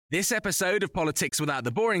This episode of Politics Without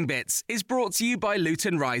the Boring Bits is brought to you by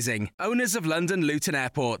Luton Rising, owners of London Luton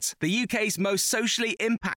Airport, the UK's most socially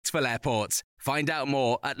impactful airport. Find out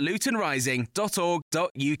more at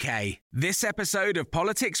lutonrising.org.uk. This episode of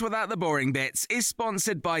Politics Without the Boring Bits is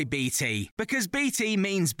sponsored by BT, because BT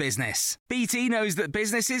means business. BT knows that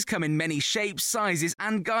businesses come in many shapes, sizes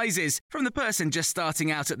and guises, from the person just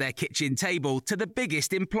starting out at their kitchen table to the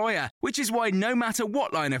biggest employer, which is why no matter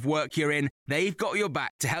what line of work you're in, they've got your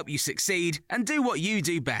back to help you succeed and do what you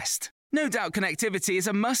do best. No doubt connectivity is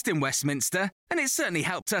a must in Westminster, and it certainly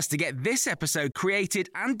helped us to get this episode created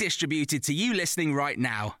and distributed to you listening right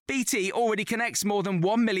now. BT already connects more than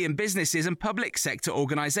 1 million businesses and public sector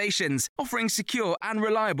organisations, offering secure and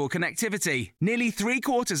reliable connectivity. Nearly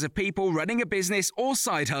 3/4 of people running a business or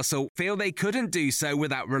side hustle feel they couldn't do so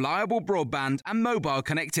without reliable broadband and mobile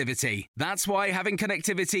connectivity. That's why having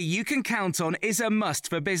connectivity you can count on is a must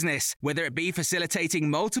for business, whether it be facilitating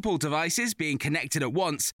multiple devices being connected at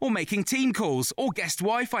once or making team calls or guest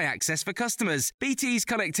Wi-Fi access for customers. BT's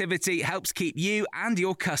connectivity helps keep you and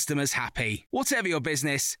your customers happy. Whatever your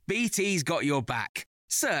business, BT's got your back.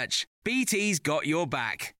 Search BT's got your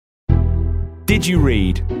back. Did You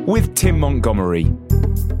Read? With Tim Montgomery.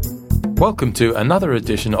 Welcome to another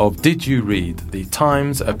edition of Did You Read? The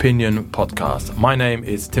Times Opinion Podcast. My name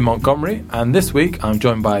is Tim Montgomery, and this week I'm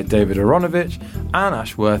joined by David Aaronovitch, Anne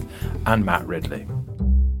Ashworth and Matt Ridley.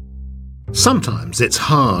 Sometimes it's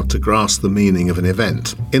hard to grasp the meaning of an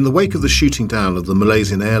event. In the wake of the shooting down of the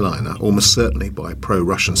Malaysian airliner, almost certainly by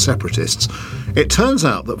pro-Russian separatists, it turns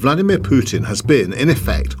out that Vladimir Putin has been, in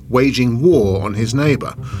effect, waging war on his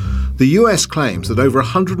neighbour. The US claims that over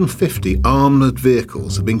 150 armoured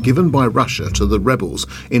vehicles have been given by Russia to the rebels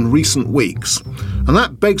in recent weeks, and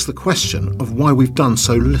that begs the question of why we've done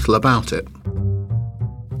so little about it.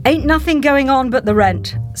 Ain't nothing going on but the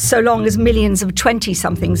rent, so long as millions of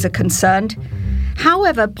 20-somethings are concerned.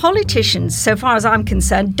 However, politicians, so far as I'm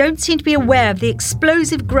concerned, don't seem to be aware of the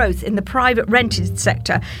explosive growth in the private rented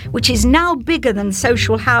sector, which is now bigger than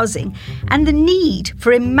social housing, and the need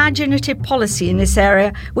for imaginative policy in this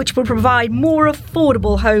area, which will provide more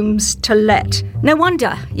affordable homes to let. No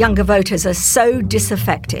wonder younger voters are so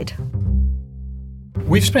disaffected.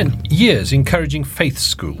 We've spent years encouraging faith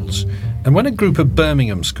schools, and when a group of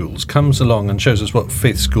Birmingham schools comes along and shows us what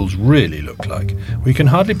faith schools really look like, we can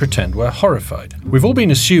hardly pretend we're horrified. We've all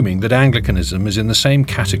been assuming that Anglicanism is in the same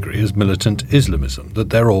category as militant Islamism, that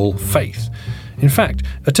they're all faith. In fact,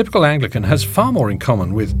 a typical Anglican has far more in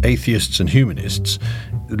common with atheists and humanists,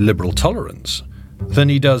 liberal tolerance, than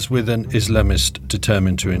he does with an Islamist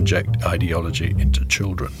determined to inject ideology into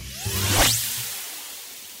children.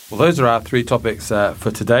 Well, those are our three topics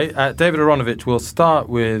for today. David Aaronovitch, we'll start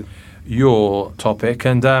with your topic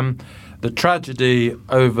and the tragedy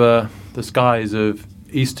over the skies of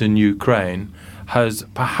eastern Ukraine has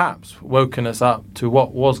perhaps woken us up to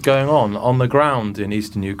what was going on the ground in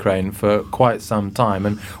eastern Ukraine for quite some time.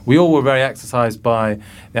 And we all were very exercised by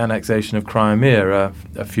the annexation of Crimea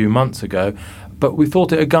a few months ago, but we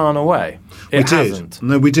thought it had gone away. It hasn't.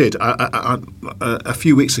 No, we did. A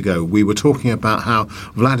few weeks ago, we were talking about how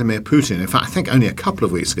Vladimir Putin, in fact, I think only a couple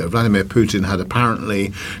of weeks ago, Vladimir Putin had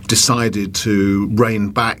apparently decided to rein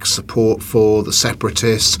back support for the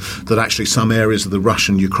separatists, that actually some areas of the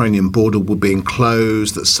Russian-Ukrainian border were being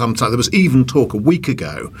closed, that sometimes there was even talk a week and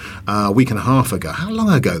a half ago, how long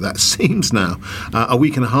ago that seems now, a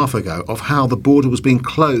week and a half ago, of how the border was being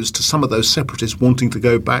closed to some of those separatists wanting to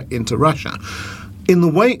go back into Russia. In the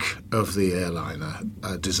wake of the airliner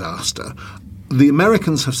disaster, the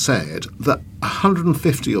Americans have said that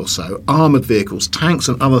 150 or so armoured vehicles, tanks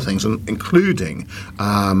and other things, including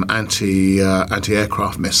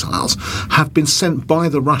anti-aircraft missiles, have been sent by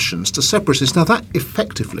the Russians to separatists. Now, that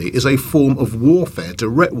effectively is a form of warfare,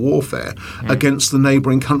 direct warfare, against the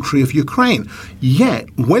neighbouring country of Ukraine. Yet,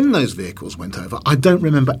 when those vehicles went over, I don't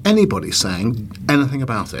remember anybody saying anything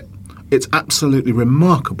about it. It's absolutely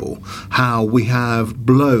remarkable how we have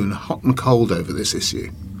blown hot and cold over this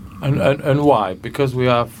issue. And why? Because we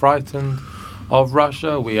are frightened of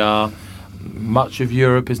Russia. Much of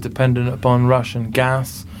Europe is dependent upon Russian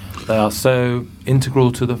gas. They are so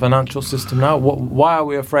integral to the financial system now. Why are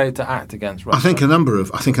we afraid to act against Russia? I think a number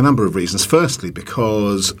of reasons. Firstly,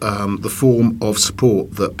 because the form of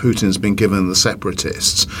support that Putin has been given the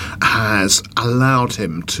separatists has allowed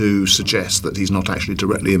him to suggest that he's not actually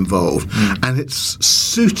directly involved, and it's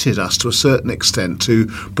suited us to a certain extent to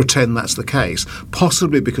pretend that's the case.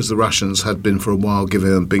 Possibly because the Russians had been for a while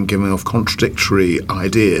been giving off contradictory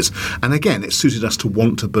ideas, and again, it suited us to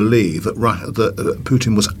want to believe that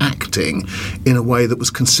Putin was acting in a way that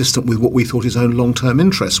was consistent with what we thought his own long-term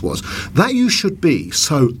interest was. That you should be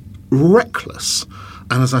so reckless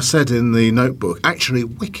and, as I said in the notebook, actually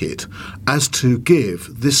wicked as to give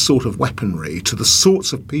this sort of weaponry to the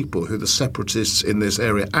sorts of people who the separatists in this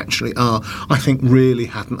area actually are, I think really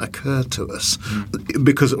hadn't occurred to us.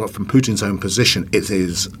 Because from Putin's own position, it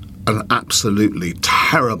is an absolutely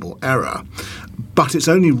terrible error. But it's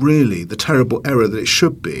only really the terrible error that it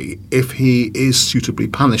should be if he is suitably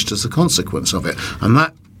punished as a consequence of it. And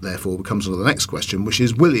that, therefore, becomes on the next question, which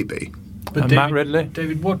is, will he be? But Matt Ridley?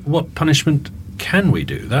 David, what punishment can we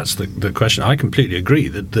do? That's the question. I completely agree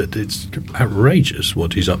that it's outrageous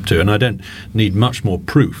what he's up to, and I don't need much more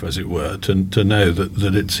proof, as it were, to know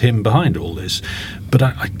that it's him behind all this. But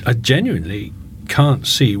I genuinely can't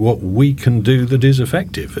see what we can do that is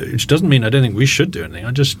effective, which doesn't mean I don't think we should do anything.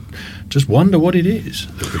 I just wonder what it is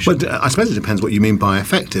that we should. Well, I suppose it depends what you mean by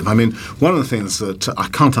effective. I mean, one of the things that I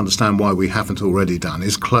can't understand why we haven't already done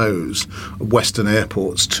is close Western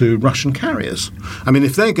airports to Russian carriers. I mean,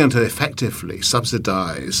 if they're going to effectively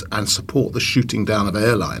subsidise and support the shooting down of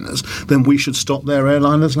airliners, then we should stop their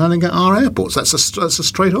airliners landing at our airports. That's a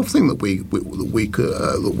straight-off thing that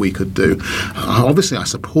we could do. Obviously, I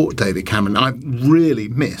support David Cameron. I really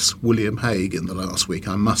miss William Hague in the last week,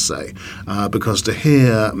 I must say, because to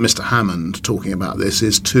hear Mr. Hammond talking about this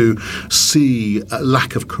is to see a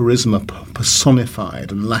lack of charisma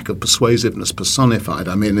personified and lack of persuasiveness personified.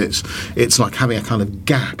 I mean, it's like having a kind of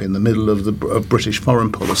gap in the middle of British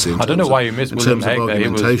foreign policy. I don't know why you miss William Hague. He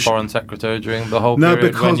was Foreign Secretary during the whole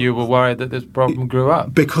period when you were worried that this problem grew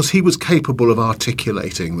up. Because he was capable of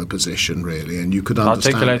articulating the position, really, and you could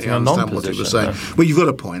understand what he was saying. Well, you've got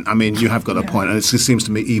a point. I mean, you have got a point. And it seems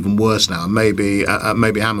to me even worse now. Maybe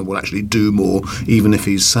Hammond will actually do more, even if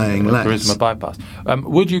he's saying less. Charisma bypass.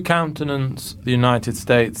 Would you countenance the United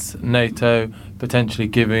States, NATO, potentially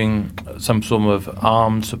giving some sort of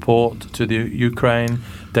armed support to the Ukraine,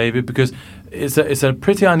 David? Because it's a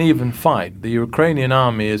pretty uneven fight. The Ukrainian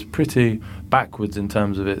army is pretty backwards in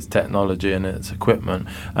terms of its technology and its equipment.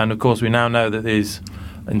 And, of course, we now know that these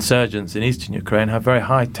insurgents in eastern Ukraine have very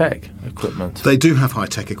high-tech equipment. They do have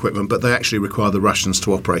high-tech equipment, but they actually require the Russians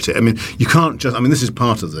to operate it. I mean, you can't just... I mean, this is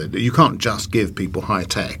part of it. You can't just give people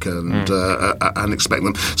high-tech and expect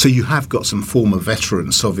them. So you have got some former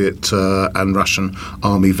veterans, Soviet and Russian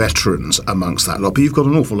army veterans amongst that lot, but you've got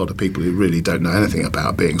an awful lot of people who really don't know anything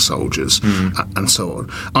about being soldiers and so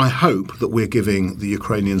on. I hope that we're giving the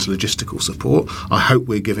Ukrainians logistical support. I hope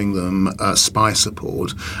we're giving them spy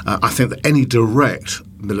support. I think that any direct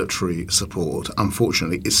military support,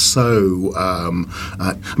 unfortunately, is so...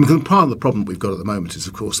 part of the problem we've got at the moment is,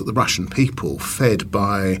 of course, that the Russian people, fed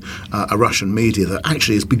by a Russian media that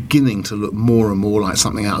actually is beginning to look more and more like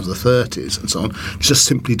something out of the 30s and so on, just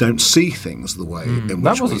simply don't see things the way in which we do.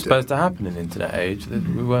 That wasn't supposed to happen in the internet age.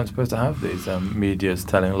 We weren't supposed to have these medias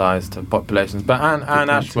telling lies to populations. But Anne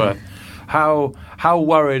Ashworth, how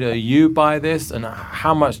worried are you by this, and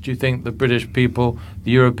how much do you think the British people,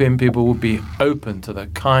 the European people, will be open to the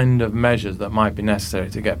kind of measures that might be necessary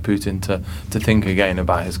to get Putin to think again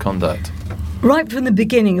about his conduct? Right from the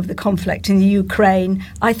beginning of the conflict in the Ukraine,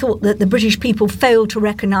 I thought that the British people failed to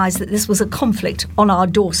recognise that this was a conflict on our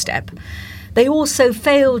doorstep. They also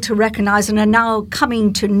failed to recognise and are now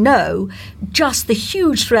coming to know just the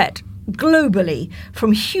huge threat globally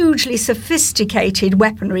from hugely sophisticated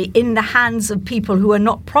weaponry in the hands of people who are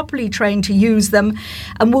not properly trained to use them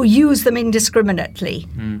and will use them indiscriminately.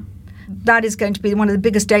 That is going to be one of the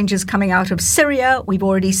biggest dangers coming out of Syria. We've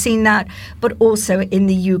already seen that, but also in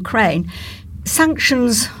the Ukraine.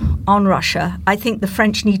 Sanctions on Russia. I think the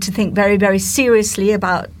French need to think very, very seriously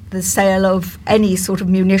about the sale of any sort of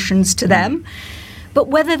munitions to them. But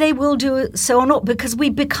whether they will do so or not, because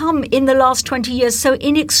we've become, in the last 20 years, so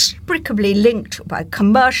inextricably linked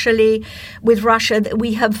commercially with Russia that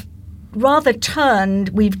we have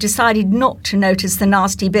we've decided not to notice the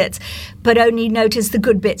nasty bits, but only notice the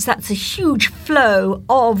good bits. That's a huge flow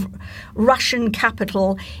of Russian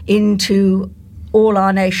capital into all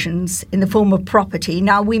our nations in the form of property.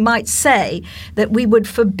 Now, we might say that we would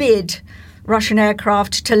forbid Russian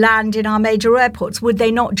aircraft to land in our major airports. Would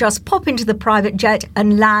they not just pop into the private jet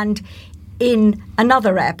and land in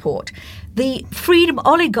another airport? The freedom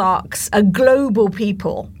oligarchs are global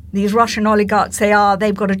people. These Russian oligarchs,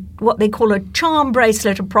 they've got what they call a charm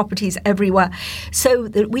bracelet of properties everywhere. So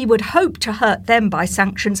that we would hope to hurt them by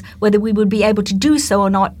sanctions. Whether we would be able to do so or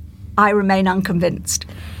not, I remain unconvinced.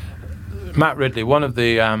 Matt Ridley, one of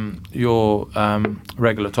the your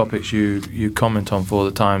regular topics you comment on for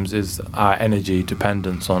the Times is our energy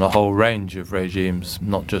dependence on a whole range of regimes,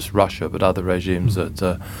 not just Russia, but other regimes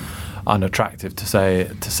that unattractive to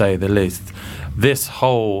say the least. This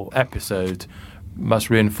whole episode must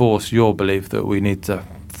reinforce your belief that we need to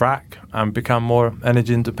frack and become more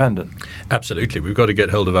energy independent. Absolutely. We've got to get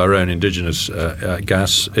hold of our own indigenous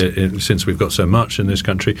gas since we've got so much in this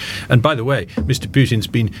country. And by the way, Mr. Putin's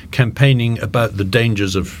been campaigning about the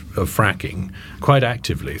dangers of fracking quite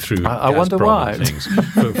actively through I wonder why. things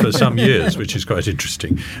for some years, which is quite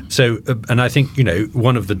interesting. So, and I think,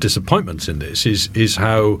 one of the disappointments in this is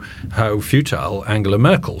how futile Angela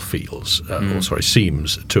Merkel feels,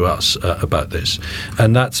 seems to us about this.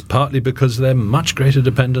 And that's partly because they're much greater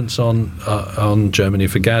dependence on Germany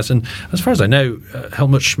for gas. And as far as I know,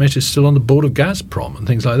 Helmut Schmidt is still on the board of Gazprom and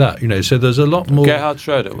things like that. So there's a lot more. Gerhard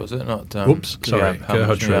Schröder, was it not? Gerhard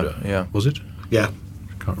Schröder. Yeah. Was it? Yeah.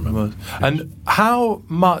 Can't remember. And how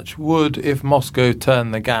much would, if Moscow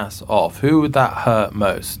turned the gas off, who would that hurt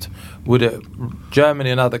most? Would it Germany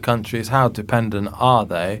and other countries? How dependent are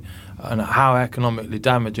they, and how economically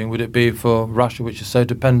damaging would it be for Russia, which is so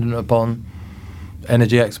dependent upon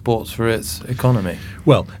energy exports for its economy?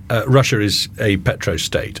 Well, Russia is a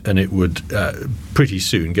petro-state, and it would pretty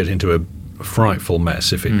soon get into a frightful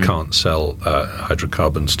mess if it can't sell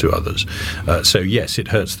hydrocarbons to others. So yes, it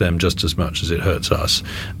hurts them just as much as it hurts us.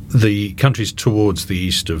 The countries towards the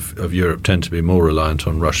east of Europe tend to be more reliant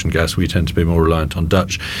on Russian gas. We tend to be more reliant on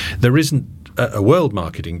Dutch. There isn't a world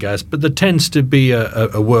market in gas, but there tends to be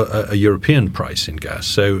a European price in gas,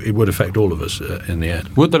 so it would affect all of us in the end.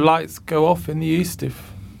 Would the lights go off in the east if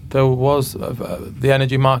there was the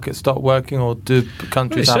energy market stop working, or do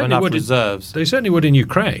countries have enough reserves? They certainly would in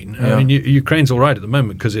Ukraine. Yeah. I mean, Ukraine's all right at the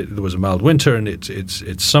moment because there was a mild winter and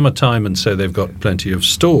it's summertime, and so they've got plenty of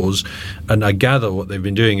stores. And I gather what they've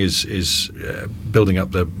been doing is building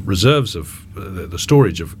up the reserves of the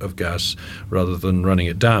storage of gas rather than running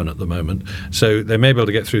it down at the moment. So they may be able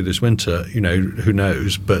to get through this winter, who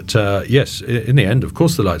knows. But yes, in the end, of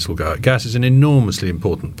course, the lights will go out. Gas is an enormously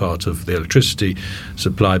important part of the electricity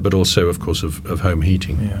supply, but also, of course, of home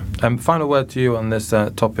heating. Yeah. Final word to you on this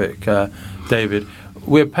topic, David.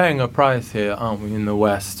 We're paying a price here, aren't we, in the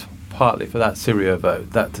West, partly for that Syria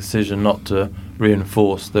vote, that decision not to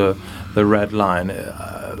reinforce the red line.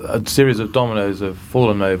 A series of dominoes have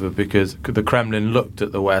fallen over because the Kremlin looked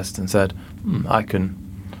at the West and said,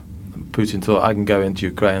 Putin thought, I can go into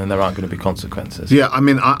Ukraine and there aren't going to be consequences. Yeah, I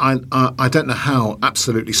mean, I don't know how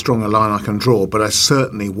absolutely strong a line I can draw, but I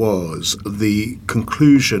certainly was. The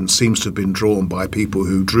conclusion seems to have been drawn by people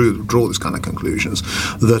who draw this kind of conclusions,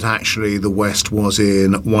 that actually the West was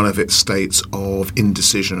in one of its states of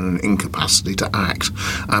indecision and incapacity to act,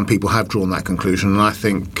 and people have drawn that conclusion. And I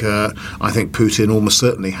think Putin almost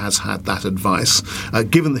certainly has had that advice,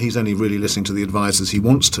 given that he's only really listening to the advisors he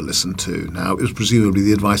wants to listen to now. It was presumably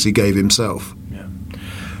the advice he gave himself. Yeah.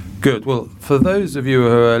 Good. Well, for those of you who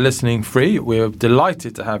are listening free, we're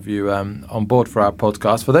delighted to have you on board for our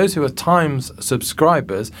podcast. For those who are Times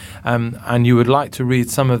subscribers and you would like to read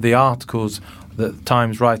some of the articles that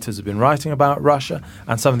Times writers have been writing about Russia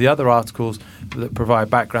and some of the other articles that provide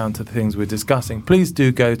background to the things we're discussing, please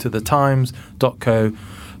do go to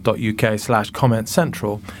thetimes.co.uk/comment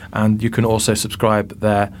central, and you can also subscribe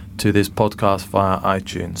there to this podcast via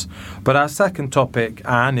iTunes. But our second topic,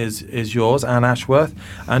 Anne, is yours, Anne Ashworth,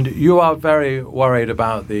 and you are very worried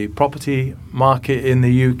about the property market in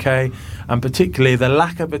the UK and particularly the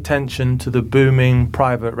lack of attention to the booming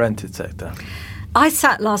private rented sector. I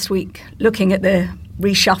sat last week looking at the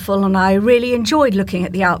reshuffle, and I really enjoyed looking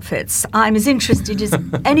at the outfits. I'm as interested as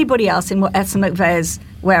anybody else in what Essa McVeigh is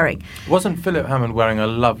wearing. Wasn't Philip Hammond wearing a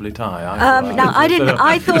lovely tie? I didn't.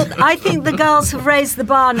 I think the girls have raised the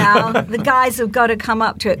bar now. The guys have got to come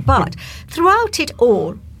up to it. But throughout it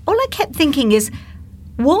all I kept thinking is,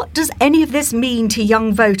 what does any of this mean to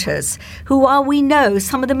young voters who are, we know,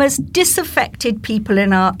 some of the most disaffected people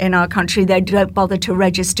in our country? They don't bother to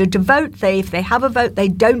register to vote. If they have a vote, they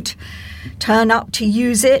don't turn up to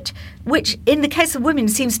use it, which in the case of women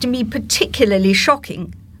seems to me particularly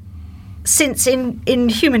shocking, since in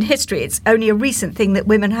human history it's only a recent thing that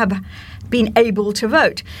women have been able to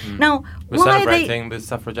vote. Now, we're why celebrating the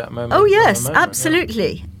suffragette moment. Oh yes,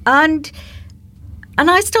 absolutely. Yeah. And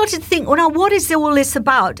I started to think, well, now what is all this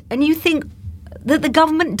about? And you think that the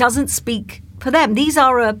government doesn't speak for them. These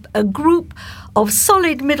are a group of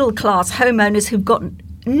solid middle-class homeowners who've got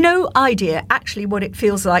no idea actually what it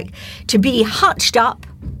feels like to be hutched up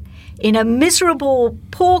in a miserable,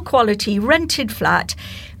 poor-quality rented flat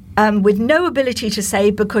with no ability to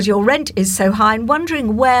save because your rent is so high, and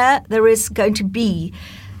wondering where there is going to be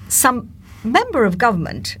some member of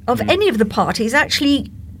government of any of the parties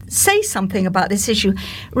actually say something about this issue.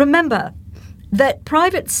 Remember, that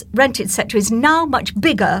private rented sector is now much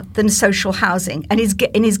bigger than social housing and is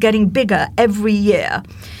getting bigger every year.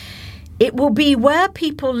 It will be where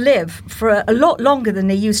people live for a lot longer than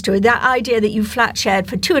they used to. That idea that you flat shared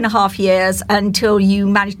for 2.5 years until you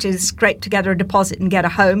manage to scrape together a deposit and get a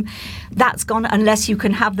home, that's gone unless you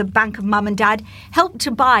can have the bank of mum and dad. Help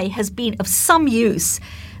to Buy has been of some use,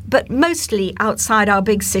 but mostly outside our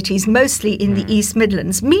big cities, mostly in the East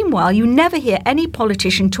Midlands. Meanwhile, you never hear any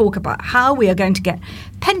politician talk about how we are going to get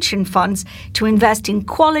pension funds to invest in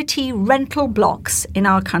quality rental blocks in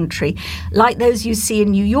our country, like those you see in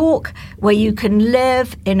New York, where you can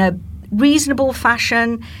live in a reasonable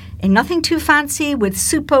fashion, in nothing too fancy, with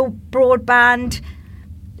super broadband.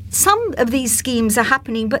 Some of these schemes are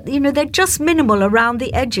happening, but they're just minimal around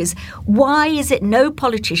the edges. Why is it no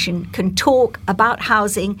politician can talk about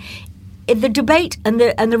housing? The debate and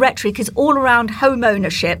the rhetoric is all around home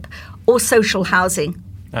ownership or social housing.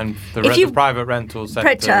 And the private rental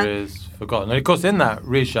sector is forgotten. And of course, in that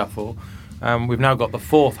reshuffle, we've now got the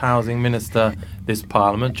fourth housing minister this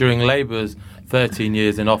Parliament. During Labour's 13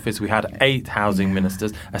 years in office, we had 8 housing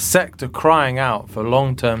ministers. A sector crying out for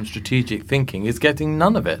long-term strategic thinking is getting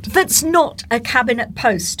none of it. That's not a cabinet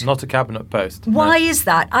post. Not a cabinet post. Why is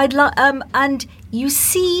that? And you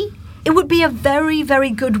see, it would be a very, very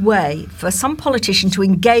good way for some politician to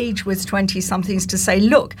engage with 20-somethings to say,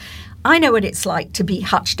 look, I know what it's like to be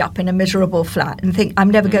hutched up in a miserable flat and think, I'm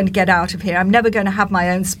never going to get out of here. I'm never going to have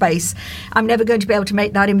my own space. I'm never going to be able to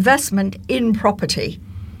make that investment in property.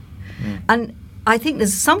 And I think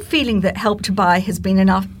there's some feeling that Help to Buy has been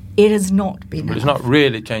enough. It has not been enough. It's not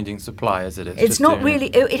really changing supply, is it? It's not really.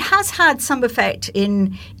 It has had some effect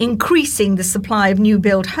in increasing the supply of new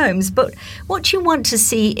build homes. But what you want to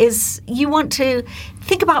see is you want to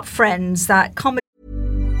think about Friends, that comedy.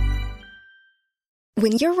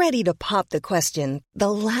 When you're ready to pop the question, the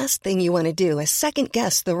last thing you want to do is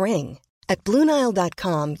second-guess the ring. At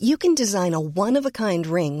BlueNile.com, you can design a one-of-a-kind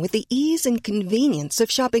ring with the ease and convenience of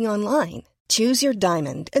shopping online. Choose your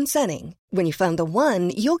diamond and setting. When you find the one,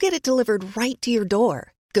 you'll get it delivered right to your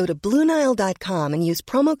door. Go to BlueNile.com and use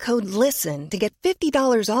promo code LISTEN to get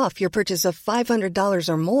 $50 off your purchase of $500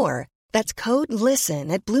 or more. That's code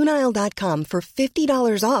LISTEN at BlueNile.com for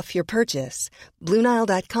 $50 off your purchase.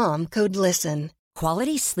 BlueNile.com, code LISTEN.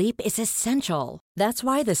 Quality sleep is essential. That's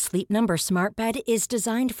why the Sleep Number Smart Bed is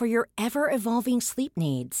designed for your ever-evolving sleep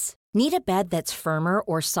needs. Need a bed that's firmer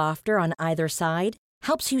or softer on either side?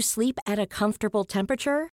 Helps you sleep at a comfortable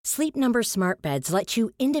temperature? Sleep Number Smart Beds let you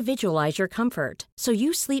individualize your comfort, so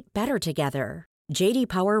you sleep better together. J.D.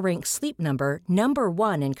 Power ranks Sleep Number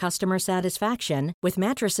 #1 in customer satisfaction with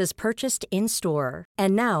mattresses purchased in-store.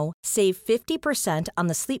 And now, save 50% on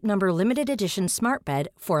the Sleep Number Limited Edition Smart Bed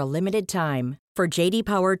for a limited time. For J.D.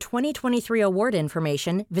 Power 2023 award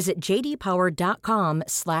information, visit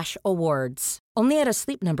jdpower.com/awards. Only at a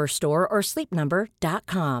Sleep Number store or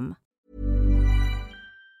sleepnumber.com.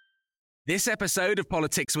 This episode of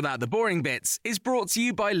Politics Without the Boring Bits is brought to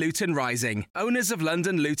you by Luton Rising, owners of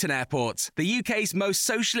London Luton Airport, the UK's most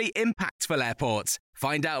socially impactful airport.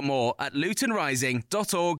 Find out more at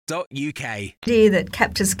lutonrising.org.uk. That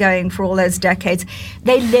kept us going for all those decades.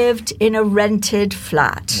 They lived in a rented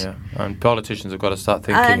flat. Yeah, and politicians have got to start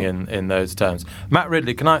thinking in those terms. Matt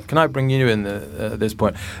Ridley, can I bring you in at this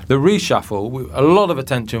point? The reshuffle, a lot of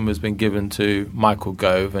attention was being given to Michael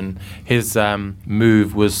Gove, and his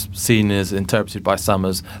move was seen as interpreted by some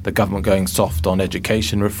as the government going soft on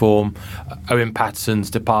education reform. Owen Paterson's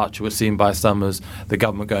departure was seen by some as the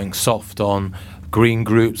government going soft on green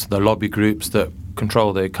groups, the lobby groups that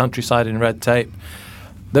control the countryside in red tape.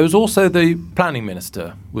 There was also the planning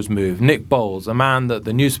minister was moved, Nick Bowles, a man that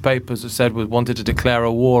the newspapers have said wanted to declare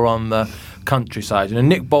a war on the countryside. And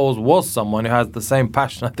Nick Bowles was someone who has the same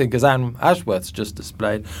passion, I think, as Anne Ashworth's just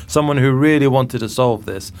displayed, someone who really wanted to solve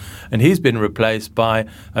this. And he's been replaced by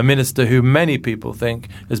a minister who many people think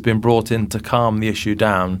has been brought in to calm the issue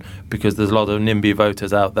down, because there's a lot of NIMBY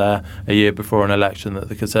voters out there a year before an election that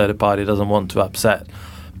the Conservative Party doesn't want to upset.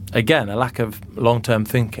 Again, a lack of long-term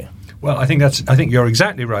thinking. Well, I think you're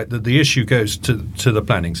exactly right that the issue goes to the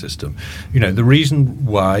planning system. You know, the reason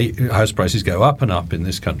why house prices go up and up in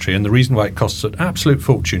this country, and the reason why it costs an absolute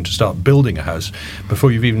fortune to start building a house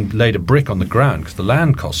before you've even laid a brick on the ground, because the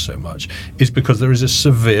land costs so much, is because there is a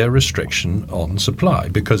severe restriction on supply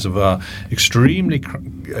because of our extremely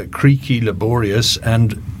creaky, laborious,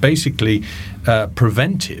 and basically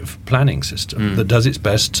preventive planning system that does its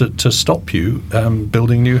best to stop you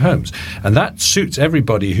building new homes. And that suits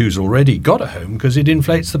everybody who's already already got a home because it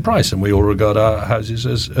inflates the price, and we all regard our houses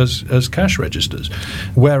as cash registers.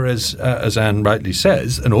 Whereas, as Anne rightly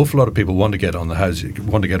says, an awful lot of people want to get on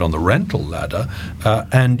the rental ladder,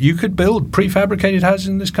 and you could build prefabricated houses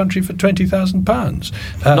in this country for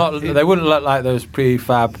 £20,000. They wouldn't look like those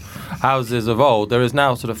prefab houses of old. There is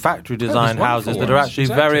now sort of factory design houses that are actually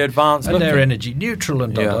very advanced, and they're energy neutral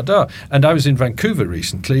and da. And I was in Vancouver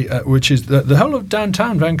recently, which is the whole of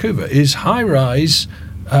downtown Vancouver is high-rise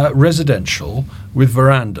residential with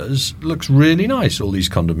verandas. Looks really nice, all these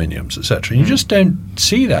condominiums, etc. And you just don't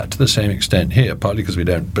see that to the same extent here, partly because we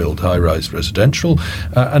don't build high-rise residential,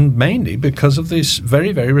 and mainly because of this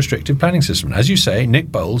very, very restrictive planning system. And as you say, Nick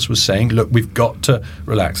Bowles was saying, look, we've got to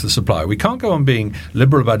relax the supply. We can't go on being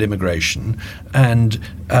liberal about immigration and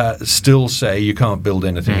still say you can't build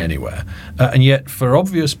anything anywhere. And yet, for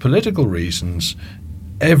obvious political reasons,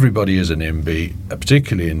 everybody is an NIMBY,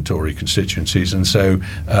 particularly in Tory constituencies, and so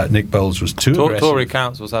Nick Bowles was too aggressive. Tory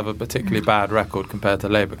councils have a particularly bad record compared to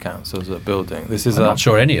Labour councils at building. I'm not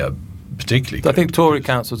sure any are particularly good. I think Tory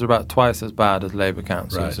councils are about twice as bad as Labour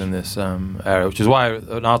councils in this area, which is why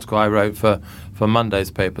an article I wrote for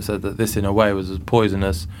Monday's paper said that this, in a way, was as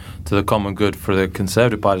poisonous to the common good for the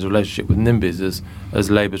Conservative Party's relationship with NIMBYs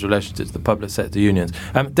as Labour's relationship to the public sector unions.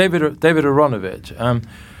 David Aaronovitch,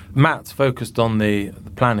 Matt's focused on the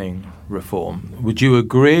planning reform. Would you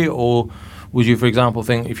agree, or would you, for example,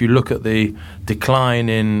 think if you look at the decline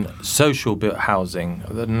in social housing,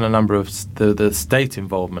 the number of the state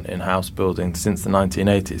involvement in house building since the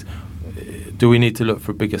 1980s, do we need to look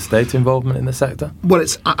for bigger state involvement in the sector? Well,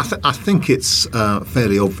 I think it's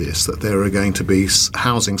fairly obvious that there are going to be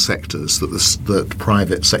housing sectors that the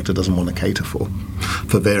private sector doesn't want to cater for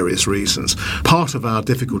various reasons. Part of our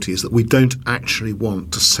difficulty is that we don't actually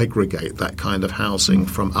want to segregate that kind of housing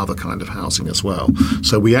from other kind of housing as well.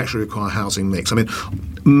 So we actually require housing mix. I mean,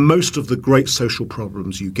 most of the great social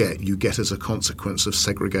problems you get as a consequence of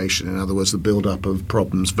segregation. In other words, the build-up of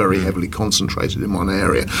problems very heavily concentrated in one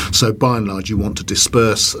area. So by and large, you want to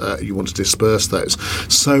disperse those.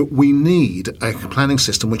 So we need a planning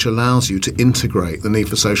system which allows you to integrate the need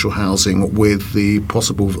for social housing with the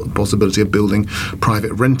possibility of building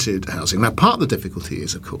private rented housing. Now, part of the difficulty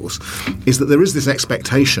is, of course, is that there is this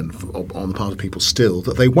expectation on the part of people still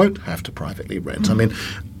that they won't have to privately rent. I mean,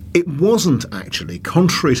 it wasn't actually,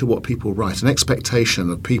 contrary to what people write, an expectation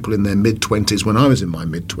of people in their mid-20s, when I was in my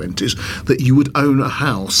mid-20s, that you would own a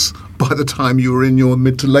house by the time you were in your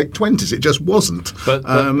mid to late 20s. It just wasn't.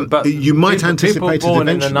 But you might anticipate it eventually. People born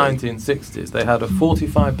in the 1960s, they had a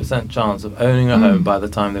 45% chance of owning a home by the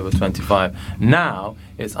time they were 25. Now,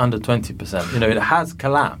 it's under 20%. You know, it has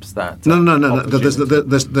collapsed. That no.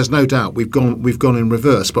 There's no doubt we've gone in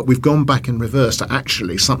reverse, but we've gone back in reverse to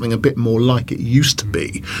actually something a bit more like it used to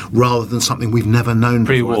be, rather than something we've never known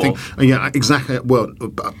pre-war. before. I think, yeah, exactly. Well,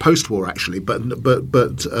 post-war actually, but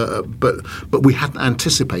we hadn't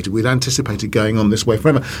anticipated. We'd anticipated going on this way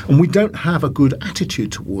forever, and we don't have a good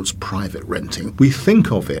attitude towards private renting. We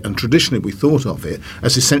think of it, and traditionally we thought of it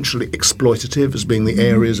as essentially exploitative, as being the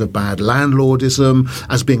areas of bad landlordism,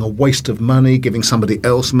 as being a waste of money, giving somebody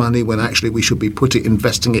else money when actually we should be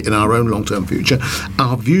investing it in our own long-term future.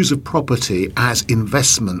 Our views of property as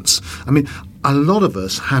investments. I mean, a lot of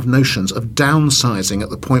us have notions of downsizing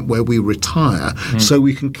at the point where we retire so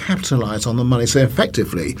we can capitalise on the money. So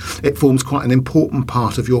effectively, it forms quite an important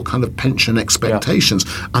part of your kind of pension expectations.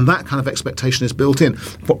 Yeah. And that kind of expectation is built in.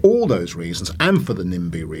 For all those reasons, and for the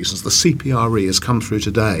NIMBY reasons, the CPRE has come through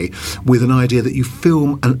today with an idea that you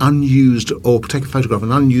film an unused, or take a photograph of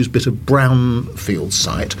an unused bit of brownfield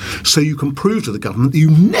site, so you can prove to the government that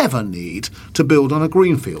you never need to build on a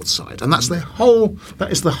greenfield site. And that is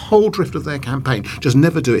the whole drift of their campaign. Just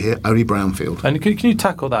never do it here, only brownfield. And can you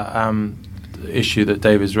tackle that issue that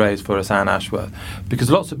David's raised for us, Anne Ashworth? Because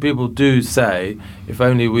lots of people do say, if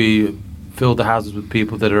only we filled the houses with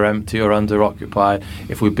people that are empty or under-occupied,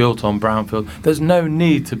 if we built on brownfield, there's no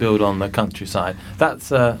need to build on the countryside.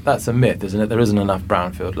 That's a myth, isn't it? There isn't enough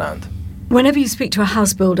brownfield land. Whenever you speak to a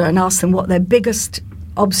house builder and ask them what their biggest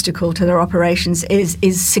obstacle to their operations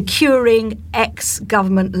is securing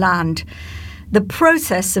ex-government land. The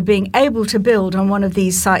process of being able to build on one of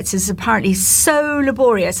these sites is apparently so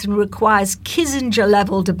laborious and requires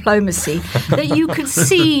Kissinger-level diplomacy that you could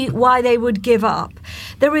see why they would give up.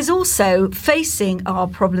 There is also, facing our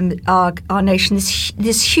problem, our nation,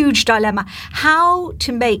 this huge dilemma: how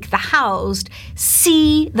to make the housed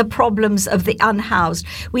see the problems of the unhoused.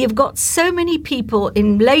 We have got so many people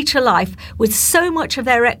in later life with so much of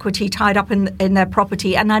their equity tied up in their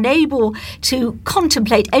property and unable to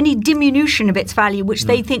contemplate any diminution of its value, which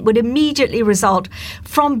they think would immediately result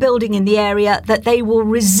from building in the area, that they will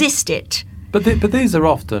resist it. But these are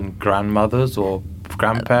often grandmothers or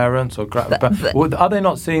grandparents or are they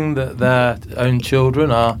not seeing that their own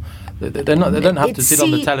children are? They don't have to sit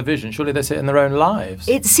on the television. Surely they sit in their own lives.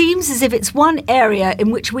 It seems as if it's one area in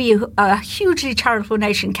which we, a hugely charitable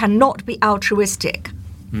nation, cannot be altruistic.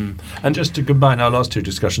 And just to combine our last two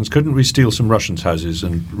discussions, couldn't we steal some Russians' houses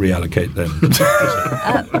and reallocate them?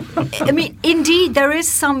 I mean, indeed, there is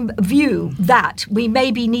some view that we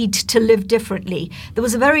maybe need to live differently. There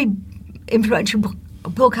was a very influential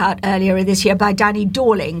book out earlier this year by Danny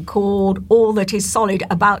Dorling called All That Is Solid,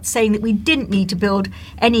 about saying that we didn't need to build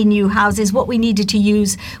any new houses. What we needed to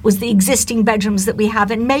use was the existing bedrooms that we have,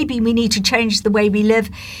 and maybe we need to change the way we live.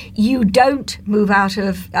 You don't move out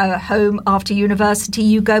of home after university.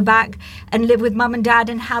 You go back and live with mum and dad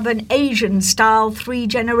and have an Asian-style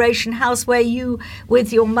 3-generation house where you,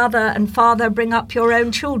 with your mother and father, bring up your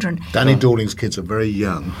own children. Danny Dorling's kids are very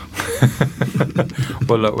young.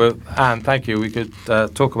 Well, look, Anne, thank you. We could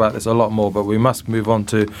talk about this a lot more, but we must move on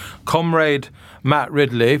to Comrade Matt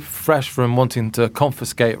Ridley, fresh from wanting to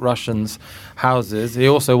confiscate Russians' houses. He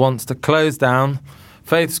also wants to close down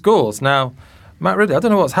faith schools. Now, Matt Ridley, I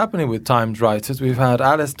don't know what's happening with Times writers. We've had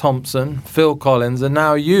Alice Thompson, Phil Collins, and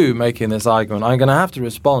now you making this argument. I'm going to have to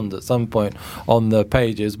respond at some point on the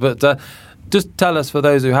pages, but just tell us, for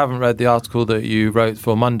those who haven't read the article that you wrote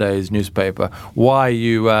for Monday's newspaper, why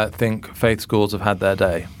you think faith schools have had their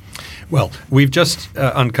day. Well, we've just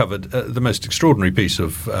uncovered the most extraordinary piece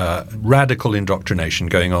of radical indoctrination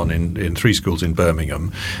going on in 3 schools in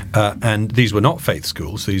Birmingham. And these were not faith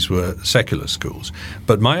schools, these were secular schools.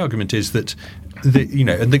 But my argument is that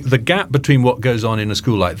the gap between what goes on in a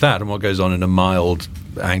school like that and what goes on in a mild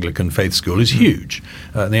Anglican faith school is huge.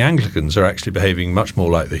 The Anglicans are actually behaving much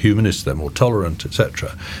more like the humanists, they're more tolerant,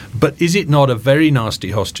 etc. But is it not a very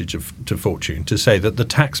nasty hostage to fortune to say that the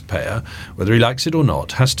taxpayer, whether he likes it or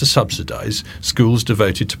not, has to subsidise schools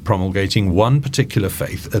devoted to promulgating one particular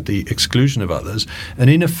faith at the exclusion of others, and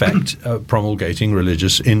in effect promulgating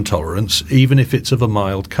religious intolerance, even if it's of a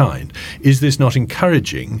mild kind? Is this not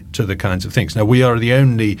encouraging to the kinds of things? Now, we're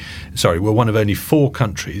one of only 4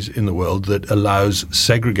 countries in the world that allows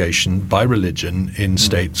segregation by religion in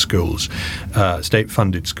state schools,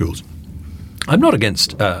 state-funded schools. I'm not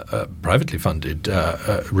against privately funded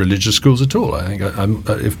religious schools at all. I think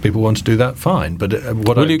if people want to do that, fine. But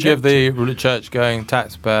will you give the church-going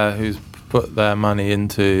taxpayer who's put their money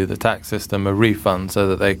into the tax system a refund so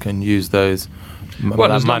that they can use that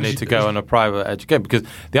money to go on a private education? Because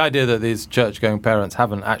the idea that these church-going parents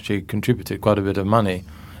haven't actually contributed quite a bit of money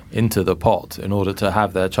into the pot in order to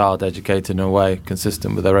have their child educated in a way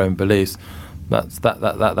consistent with their own beliefs,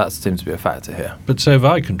 that seems to be a factor here. But so have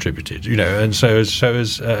I contributed, and so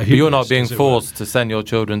has but you're not being forced to send your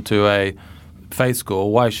children to a faith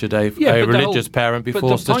school. Why should a religious parent be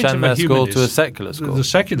forced to send their school to a secular school? The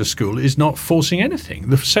secular school is not forcing anything.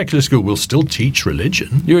 The secular school will still teach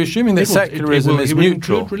religion. You're assuming that secularism is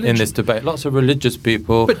neutral in this debate. Lots of religious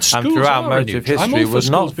people and throughout most of history would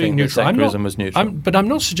not think that secularism was neutral. But I'm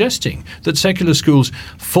not suggesting that secular schools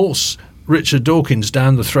force Richard Dawkins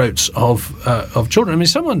down the throats of children. I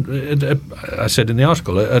mean, I said in the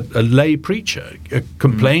article, a lay preacher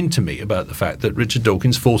complained to me about the fact that Richard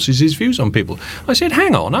Dawkins forces his views on people. I said,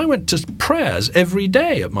 hang on, I went to prayers every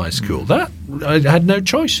day at my school. That I had no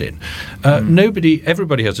choice in.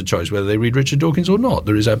 Everybody has a choice whether they read Richard Dawkins or not.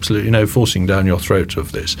 There is absolutely no forcing down your throat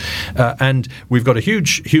of this. And we've got a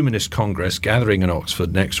huge humanist congress gathering in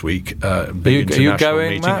Oxford next week. Are you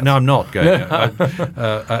going, meeting. Matt? No, I'm not going.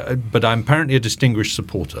 But I'm apparently a distinguished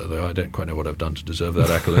supporter, though I don't quite know what I've done to deserve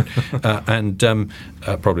that accolade, and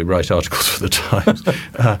probably write articles for the Times.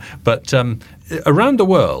 But around the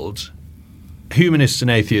world, humanists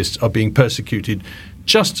and atheists are being persecuted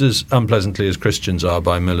just as unpleasantly as Christians are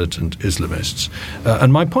by militant Islamists.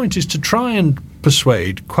 And my point is to try and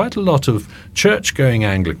persuade quite a lot of church-going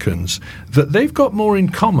Anglicans that they've got more in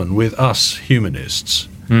common with us humanists,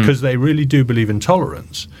 because they really do believe in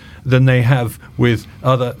tolerance, than they have with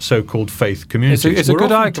other so-called faith communities. It's a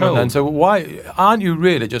good argument then. So why aren't you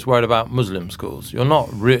really just worried about Muslim schools? You're not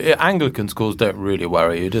Anglican schools don't really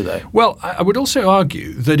worry you, do they? Well, I would also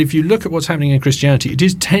argue that if you look at what's happening in Christianity, it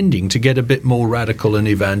is tending to get a bit more radical and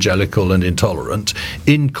evangelical and intolerant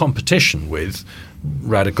in competition with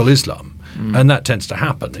radical Islam. And that tends to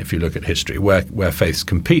happen if you look at history. Where faiths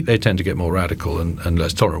compete, they tend to get more radical and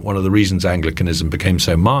less tolerant. One of the reasons Anglicanism became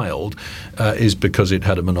so mild is because it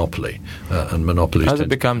had a monopoly. And monopolies as it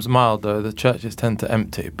becomes mild, though, the churches tend to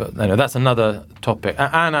empty. But anyway, that's another topic.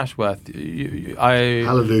 Anne Ashworth,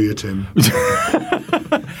 Hallelujah, Tim.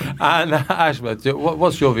 And Ashma,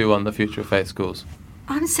 what's your view on the future of faith schools?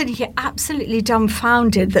 I'm sitting here absolutely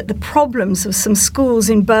dumbfounded that the problems of some schools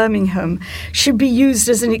in Birmingham should be used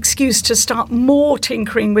as an excuse to start more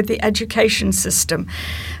tinkering with the education system.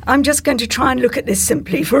 I'm just going to try and look at this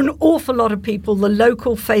simply. For an awful lot of people, the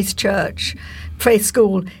local faith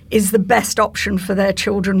school is the best option for their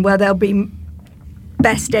children, where they'll be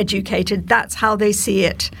best educated. That's how they see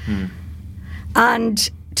it. And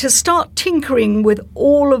to start tinkering with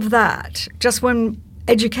all of that, just when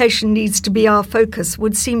education needs to be our focus,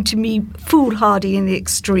 would seem to me foolhardy in the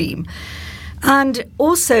extreme. And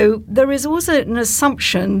also, there is also an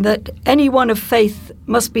assumption that anyone of faith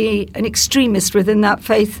must be an extremist within that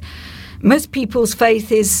faith. Most people's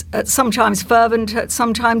faith is sometimes fervent,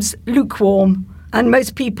 sometimes lukewarm, and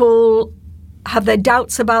most people have their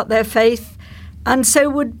doubts about their faith, and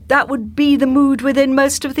so that would be the mood within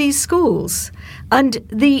most of these schools. And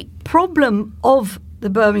the problem of the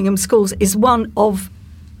Birmingham schools is one of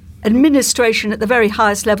administration at the very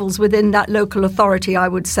highest levels within that local authority, I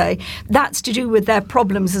would say. That's to do with their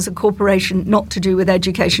problems as a corporation, not to do with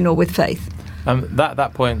education or with faith.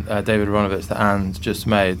 That point, David Aronovitz, that Anne's just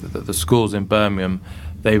made, that the schools in Birmingham,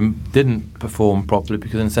 they didn't perform properly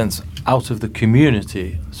because, in a sense, out of the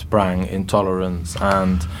community sprang intolerance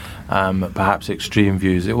and perhaps extreme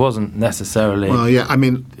views. It wasn't necessarily. Well, yeah, I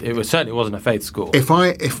mean, it certainly wasn't a faith school. If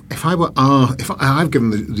I've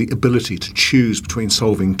given the ability to choose between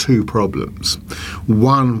solving two problems,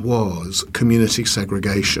 one was community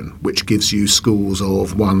segregation, which gives you schools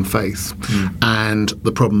of one faith, and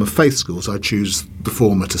the problem of faith schools, I choose the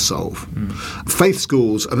former to solve. Faith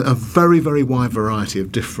schools, a very, very wide variety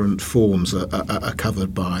of different forms are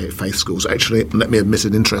covered by faith schools. Actually, let me admit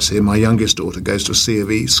an interest here. My youngest daughter goes to a C of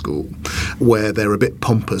E school where they're a bit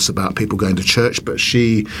pompous about people going to church, but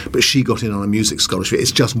she got in on a music scholarship.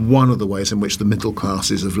 It's just one of the ways in which the middle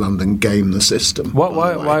classes of London game the system.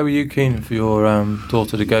 Why were you keen for your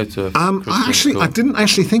daughter to go to school? I didn't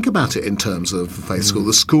actually think about it in terms of faith school.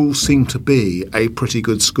 The school seemed to be a pretty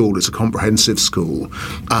good school. It's a comprehensive school.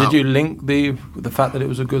 Did you link the fact that it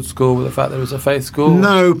was a good school with the fact that it was a faith school?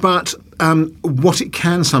 No, but what it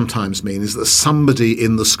can sometimes mean is that somebody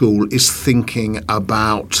in the school is thinking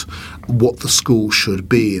about what the school should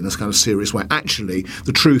be in this kind of serious way. Actually,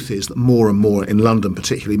 the truth is that more and more in London,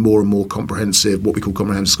 particularly more and more comprehensive, what we call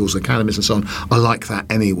comprehensive schools, academies and so on, are like that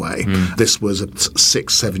anyway. This was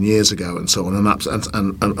 6-7 years ago and so on, and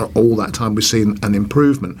all that time we've seen an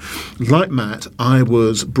improvement. Like Matt, I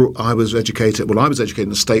was educated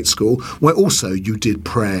in a state school where also you did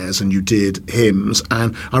prayers and you did hymns,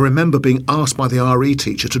 and I remember being asked by the RE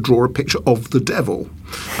teacher to draw a picture of the devil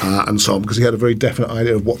and so on, because he had a very definite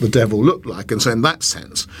idea of what the devil looked like. And so in that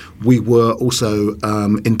sense, we were also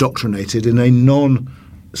indoctrinated in a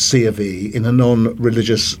C of E, in a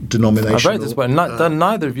non-religious denomination. I'm very disappointed. Done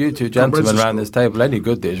neither of you two gentlemen around this table any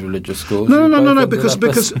good, these religious schools. No, because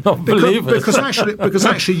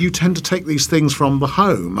actually you tend to take these things from the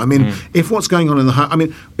home. I mean, if what's going on in the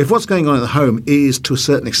home is to a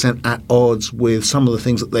certain extent at odds with some of the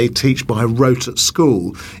things that they teach by rote at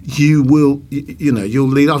school, you'll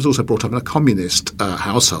lead. I was also brought up in a communist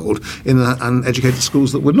household in uneducated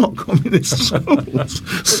schools that were not communist schools.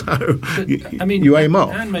 So you aim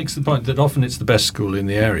up. Anne makes the point that often it's the best school in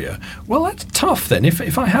the area. Well, that's tough then.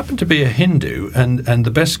 If I happen to be a Hindu and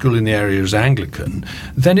the best school in the area is Anglican,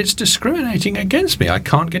 then it's discriminating against me. I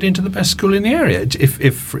can't get into the best school in the area.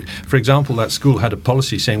 If for example, that school had a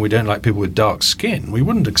policy saying we don't like people with dark skin, we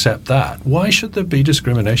wouldn't accept that. Why should there be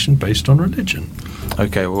discrimination based on religion?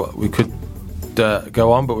 Okay, well, we could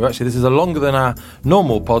go on, but this is a longer than our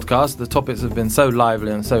normal podcast. The topics have been so lively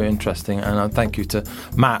and so interesting, and thank you to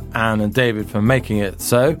Matt, Anne and David for making it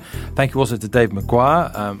so. Thank you also to Dave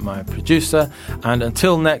McGuire, my producer, and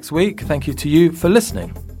until next week, thank you to you for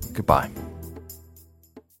listening. Goodbye.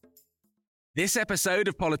 This episode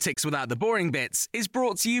of Politics Without the Boring Bits is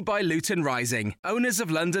brought to you by Luton Rising, owners of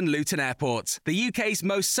London Luton Airport, the UK's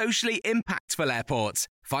most socially impactful airport.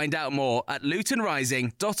 Find out more at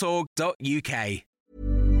lutonrising.org.uk.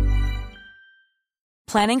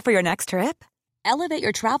 Planning for your next trip? Elevate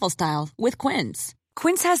your travel style with Quince.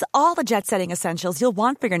 Quince has all the jet-setting essentials you'll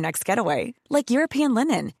want for your next getaway, like European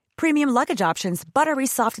linen, premium luggage options, buttery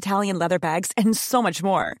soft Italian leather bags, and so much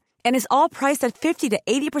more. And is all priced at 50 to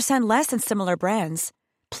 80% less than similar brands.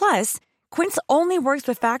 Plus, Quince only works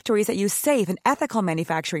with factories that use safe and ethical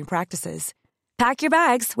manufacturing practices. Pack your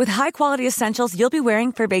bags with high-quality essentials you'll be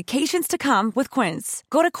wearing for vacations to come with Quince.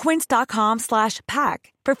 Go to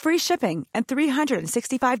quince.com/pack for free shipping and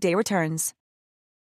 365-day returns.